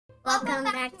Welcome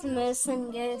back to Moose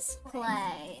and Goose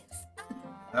Plays.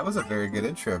 That was a very good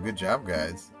intro. Good job,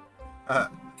 guys.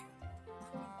 That's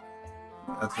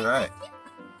right.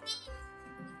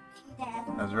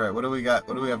 That's right. What do we got?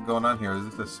 What do we have going on here?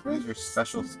 Is this these are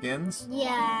special skins?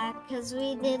 Yeah, because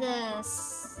we did a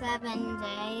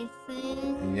 7-day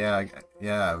thing. Yeah,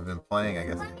 yeah. I've been playing, I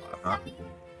guess. Huh?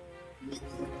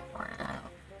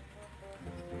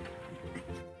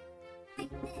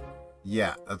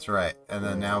 Yeah, that's right. And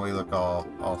then now we look all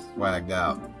swagged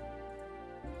out.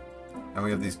 And we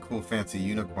have these cool fancy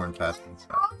unicorn pets and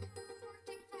stuff.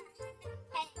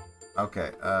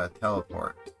 Okay,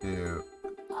 teleport to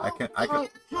hang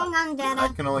on, Dada. I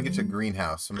can only get to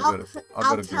greenhouse. I'll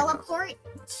go to teleport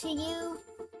to you.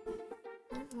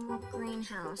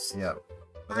 Greenhouse. Yep.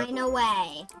 Find a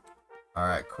way.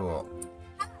 Alright, cool.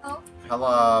 Hello.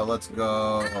 Hello, let's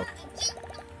go.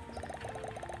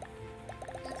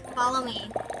 Follow me.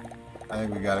 I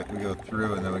think we go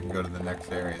through and then we can go to the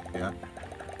next area, yeah?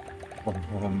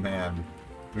 Oh man.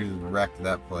 We just wrecked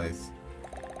that place.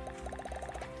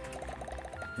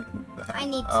 I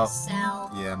need to sell.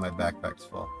 Yeah, my backpack's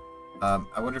full. I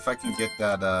wonder if I can get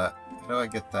that, how do I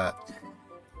get that?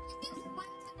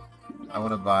 I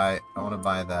wanna buy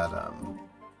that,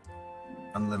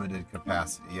 unlimited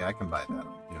capacity. Yeah, I can buy that.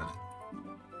 I'm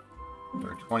doing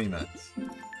it. For 20 minutes.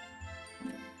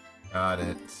 Got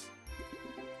it.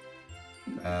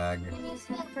 Bag.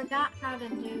 I forgot how to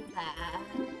do that.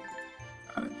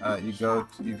 Got it.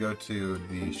 You go to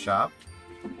the shop,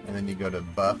 and then you go to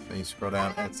buff, and you scroll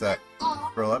down. And it's that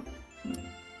scroll up.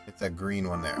 It's that green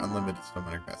one there. Unlimited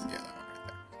swimming capacity. Yeah, that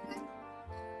one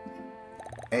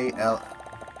right there. AL.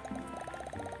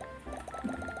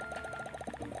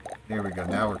 Here we go.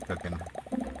 Now we're cooking.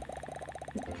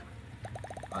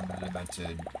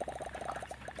 Unlimited.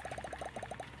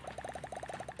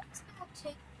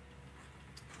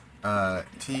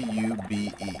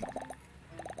 TUBE.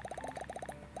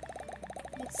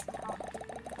 That's cool.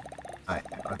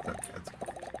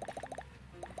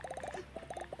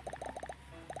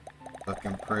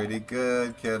 Looking pretty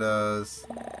good, kiddos.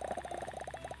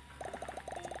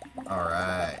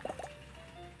 Alright.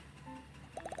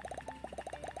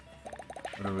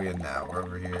 What are we in now? We're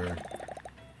over here.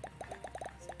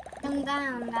 Come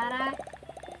down, Dada.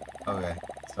 Okay.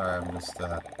 Sorry, I'm just,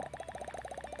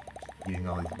 eating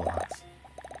all these blocks.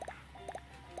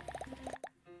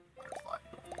 Butterfly.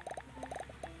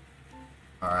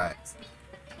 Alright.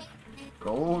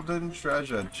 Golden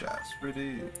treasure chest.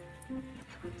 Pretty. Here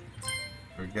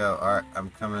we go. Alright, I'm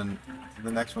coming to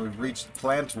the next one. We've reached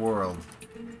Plant World.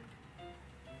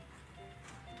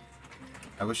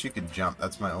 I wish you could jump.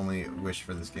 That's my only wish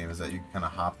for this game, is that you can kind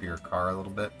of hop your car a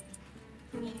little bit.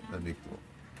 That'd be cool.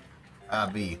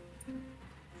 B.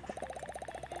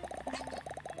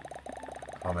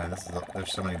 Oh man,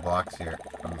 there's so many blocks here.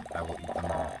 I will eat them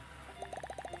all.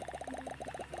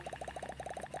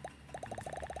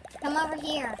 Come over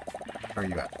here. Where are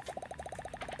you at?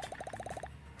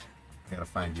 I gotta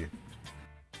find you.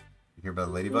 You hear about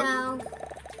the ladybug? No.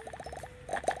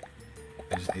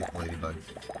 I just ate the ladybug.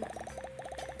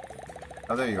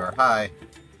 Oh, there you are. Hi.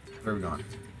 Where are we going?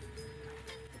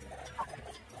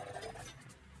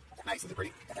 Nice, it's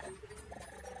pretty.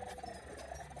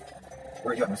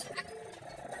 Where are you at, miss?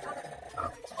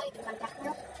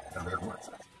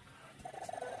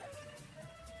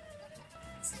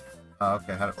 Oh,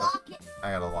 okay, how do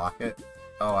I gotta lock it?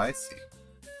 Oh, I see.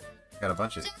 Got a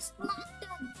bunch of Just lock the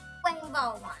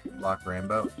rainbow one. lock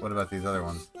rainbow. What about these other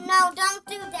ones? No, don't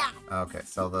do that. Okay,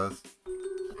 sell those.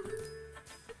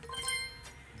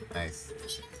 Nice.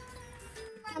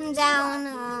 Come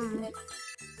down.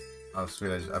 Oh,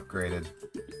 sweet! I just upgraded.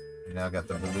 You now got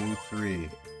the blue 3.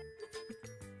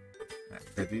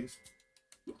 Get these.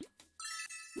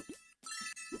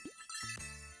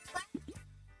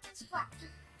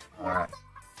 Alright.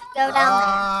 Go down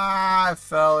I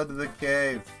fell into the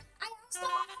cave. there. I also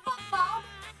have a ball.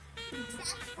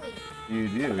 Exactly. You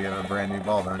do. You have a brand new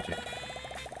ball, don't you?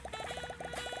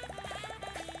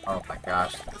 Oh my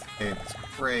gosh, this cave is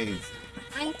crazy.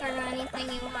 I can throw anything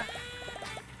you want.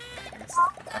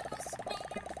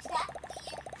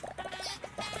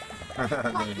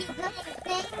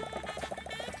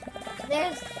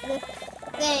 There's this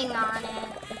thing on it.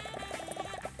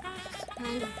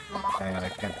 Kind of black. Hang on, I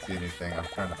can't see anything. I'm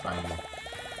trying to find you.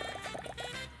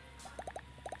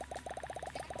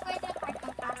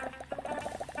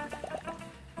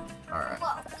 Alright.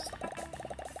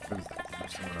 Who's this?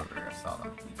 There's someone over here. I saw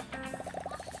them.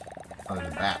 Oh, there's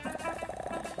a bat.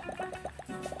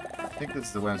 I think this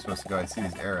is the way I'm supposed to go. I see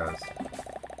these arrows.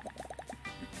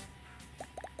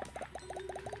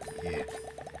 Yeah.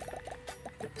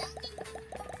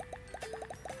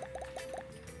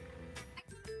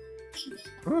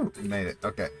 Ooh, we made it.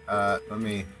 Okay. Let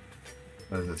me.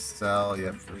 What is it? Sell?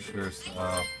 Yep, for sure.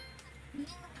 Sell.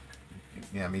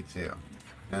 Yeah, me too.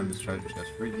 M's treasure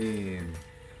chest redeemed.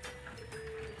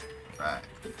 Right.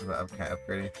 Can I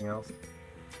upgrade anything else?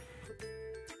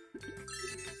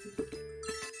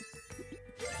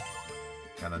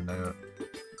 Got a note.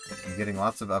 I'm getting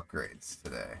lots of upgrades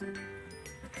today.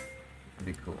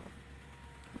 Pretty cool.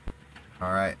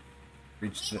 Alright.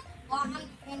 Reached it. What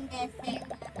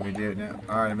do we do now?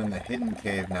 Alright, I'm in the hidden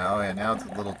cave now. Yeah, now it's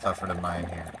a little tougher to mine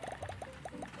here.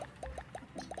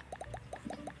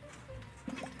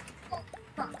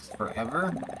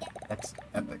 Forever? That's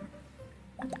epic.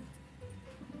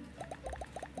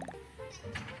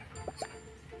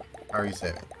 How are you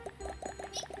saving?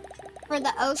 For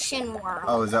the ocean world.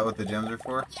 Oh, is that what the gems are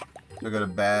for? So go to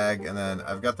bag, and then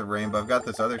I've got the rainbow. I've got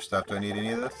this other stuff. Do I need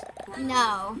any of this?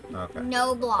 No. Okay.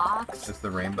 No blocks. Just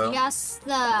the rainbow? Just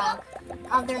the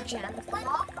other gems.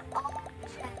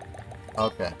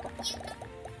 Okay.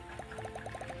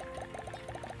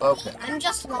 Okay. I'm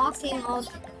just locking all.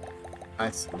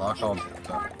 Nice. Lock all gems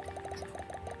up.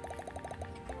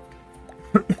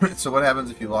 So what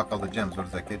happens if you lock all the gems? What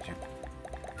does that get you?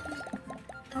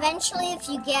 Eventually, if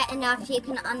you get enough, you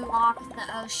can unlock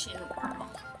the ocean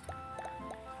world.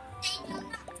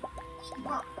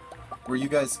 Were you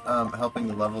guys helping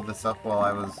to level this up while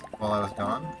I was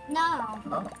gone? No.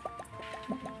 Oh.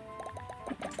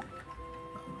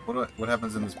 What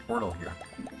happens in this portal here?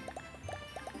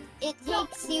 It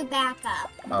takes you back up.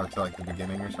 Oh, to like the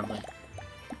beginning or something?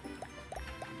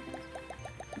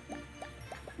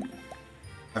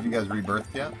 Have you guys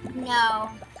rebirthed yet? No.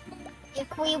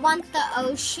 If we want the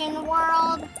ocean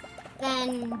world,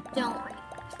 then don't read it.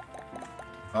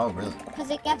 Oh, really? Because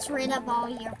it gets rid of all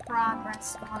your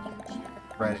progress while you do.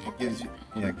 Right, it gives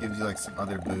you like some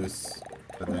other boosts,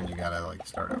 but then you gotta like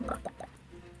start over.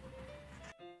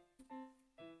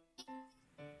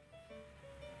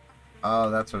 Oh,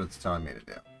 that's what it's telling me to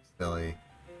do. Silly.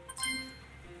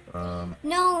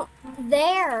 No,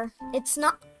 there. It's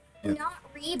not. Yep. Not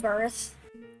rebirth.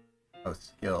 Oh,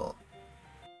 skill.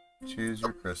 Choose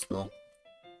your crystal.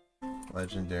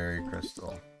 Legendary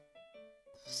crystal.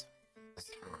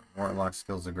 More unlocked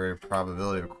skills, a greater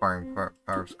probability of acquiring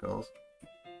power skills.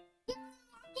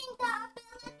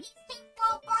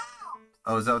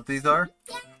 Oh, is that what these are?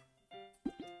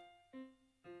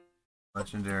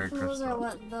 Legendary Those crystal. are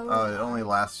what those Oh, it only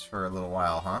lasts for a little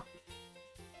while, huh?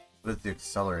 What is the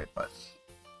accelerate button?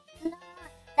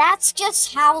 That's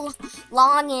just how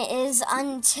long it is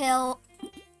until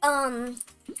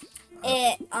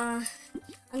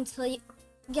until you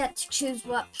get to choose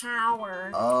what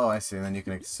power. Oh, I see. And then you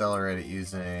can accelerate it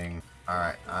using. All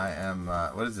right, I am.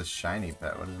 What is this shiny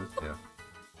pet? What does this do?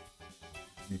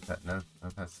 New pet. No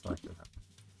pet selected.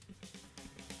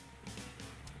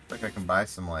 Looks like I can buy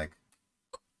some like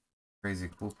crazy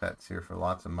cool pets here for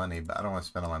lots of money, but I don't want to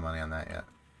spend all my money on that yet.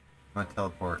 I'm gonna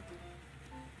teleport.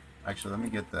 Actually, let me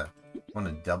get the. I want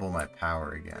to double my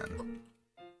power again.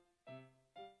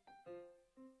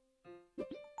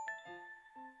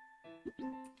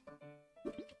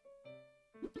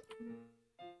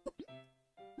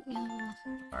 Yeah.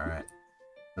 Alright.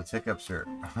 The hiccups are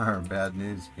bad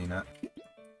news, Peanut.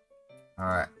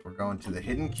 Alright, we're going to the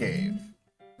hidden cave.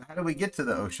 How do we get to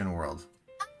the ocean world?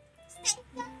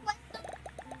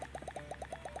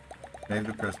 Save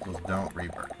the crystals, don't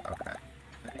rebirth. Okay.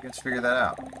 How do you guys figure that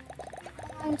out?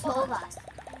 Someone told us.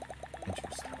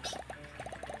 Interesting.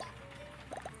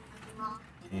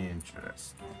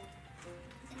 Interesting.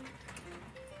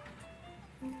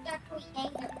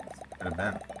 Could have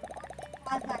been.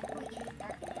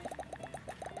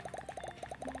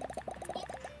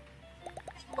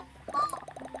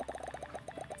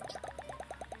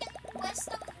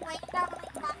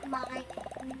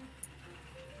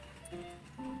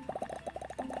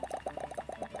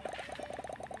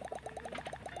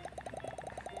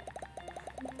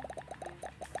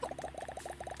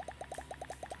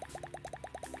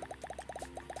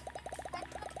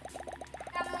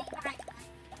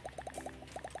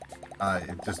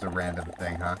 It's just a random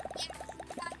thing, huh?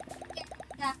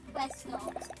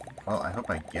 Well, I hope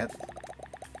I get.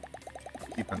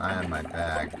 Keep an eye on my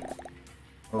bag.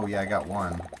 Oh yeah, I got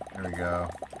one. There we go.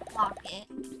 Lock it.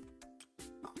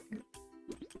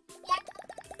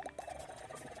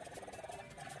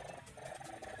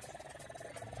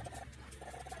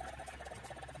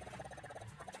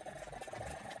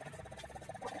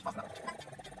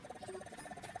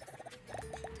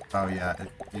 Oh yeah,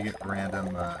 you get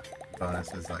random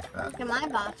bonuses like that. Look at my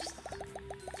buffs.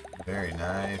 Very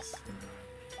nice.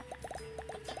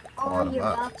 A lot All of your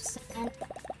buffs. buffs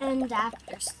and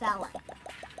after selling.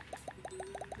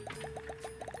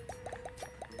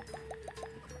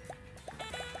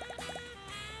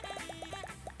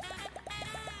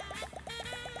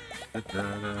 Is that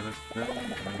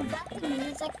the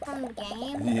music from the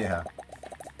game? Yeah.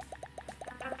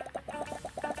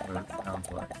 What it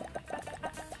sounds like.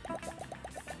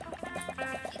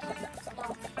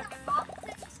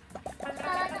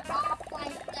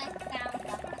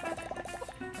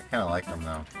 I kind of like them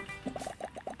though.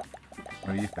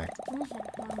 What do you think?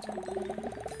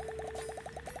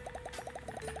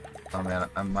 Oh man,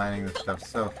 I'm mining this stuff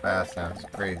so fast now, it's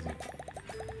crazy.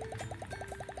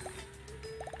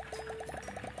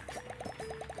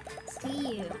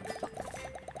 See you.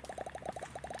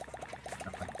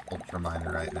 I'm like ultra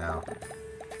miner right now.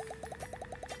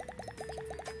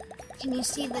 Can you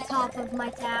see the top of my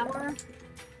tower?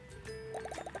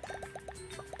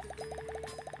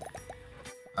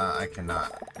 I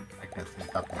cannot. I can't see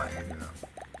the top of my head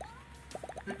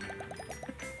though.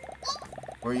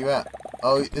 Where are you at?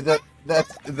 Oh, that's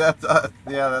us.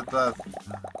 Yeah, that's us.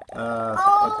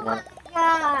 Oh my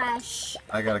gosh!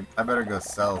 I better go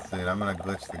sell, dude. I'm gonna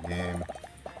glitch the game.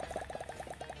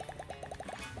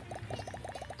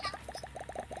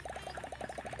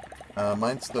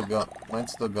 Mine's still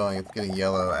going. It's getting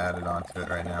yellow added onto it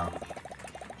right now.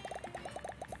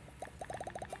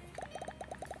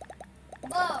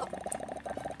 Whoa!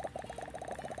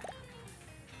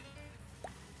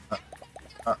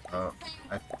 Uh-oh.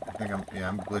 I think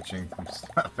I'm glitching some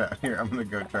stuff out here. I'm gonna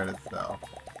go try to sell.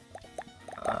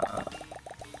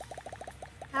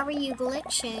 How are you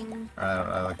glitching?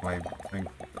 I like my thing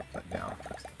upside down.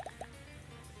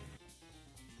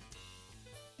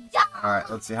 Alright,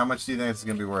 let's see. How much do you think it's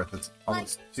gonna be worth? It's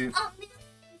almost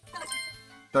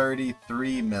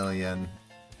 33 million.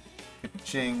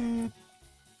 Ka-ching.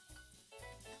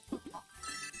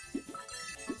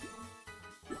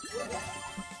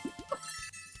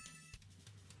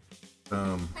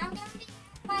 Boom. I'm gonna be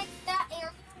like that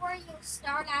area where you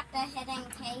start at the hidden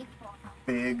cave.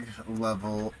 Big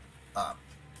level up.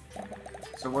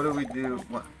 So what do we do?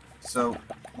 So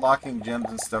locking gems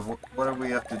and stuff. What do we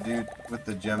have to do with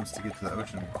the gems to get to the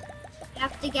ocean world? You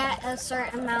have to get a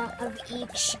certain amount of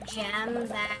each gem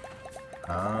that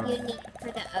you need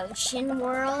for the ocean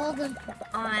world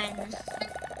on.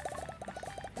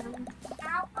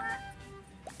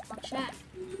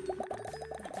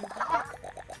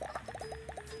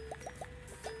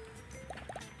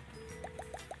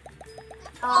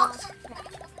 I'll check.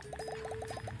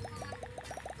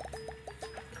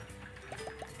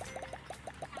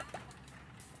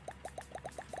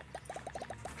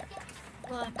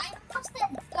 Look, I must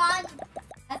have done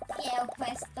a scale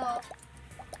crystal.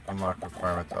 Unlock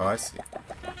requirements. Oh, I see.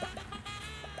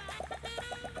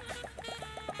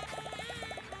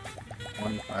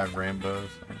 25 rainbows.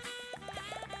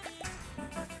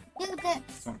 Do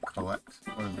this. Don't collect.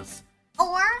 What is this?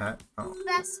 Or Pet? Oh,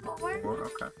 press or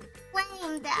okay.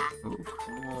 flame that. Ooh,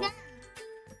 cool. Gem.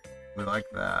 We like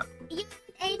that. You need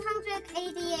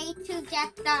 888 to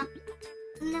get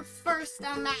the first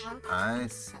amount. I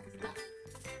see.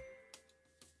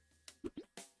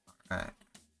 Alright.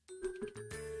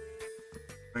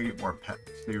 I get more pets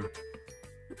too.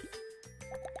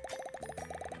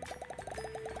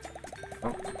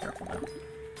 Oh, careful now.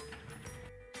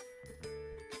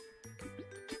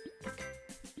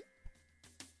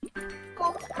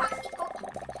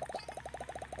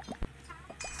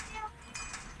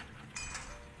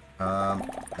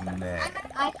 Nah.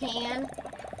 I can.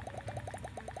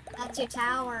 That's your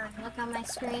tower. Look on my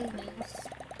screen, Goose.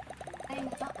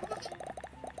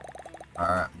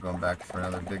 Alright, I'm going back for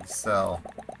another big cell.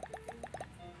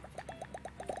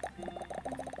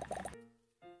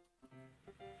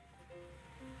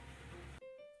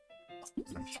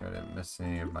 Make sure I didn't miss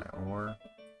any of my ore.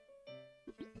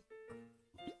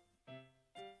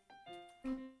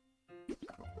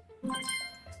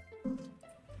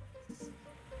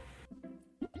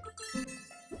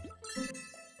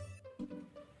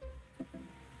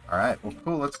 Alright, well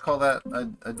cool, let's call that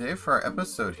a day for our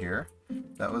episode here.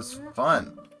 That was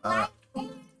fun. That's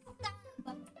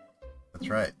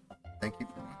right. Thank you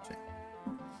for watching.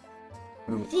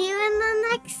 Ooh. See you in the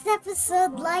next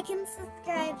episode. Like and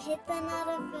subscribe. Hit the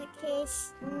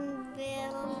notification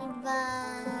bell.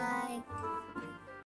 Bye.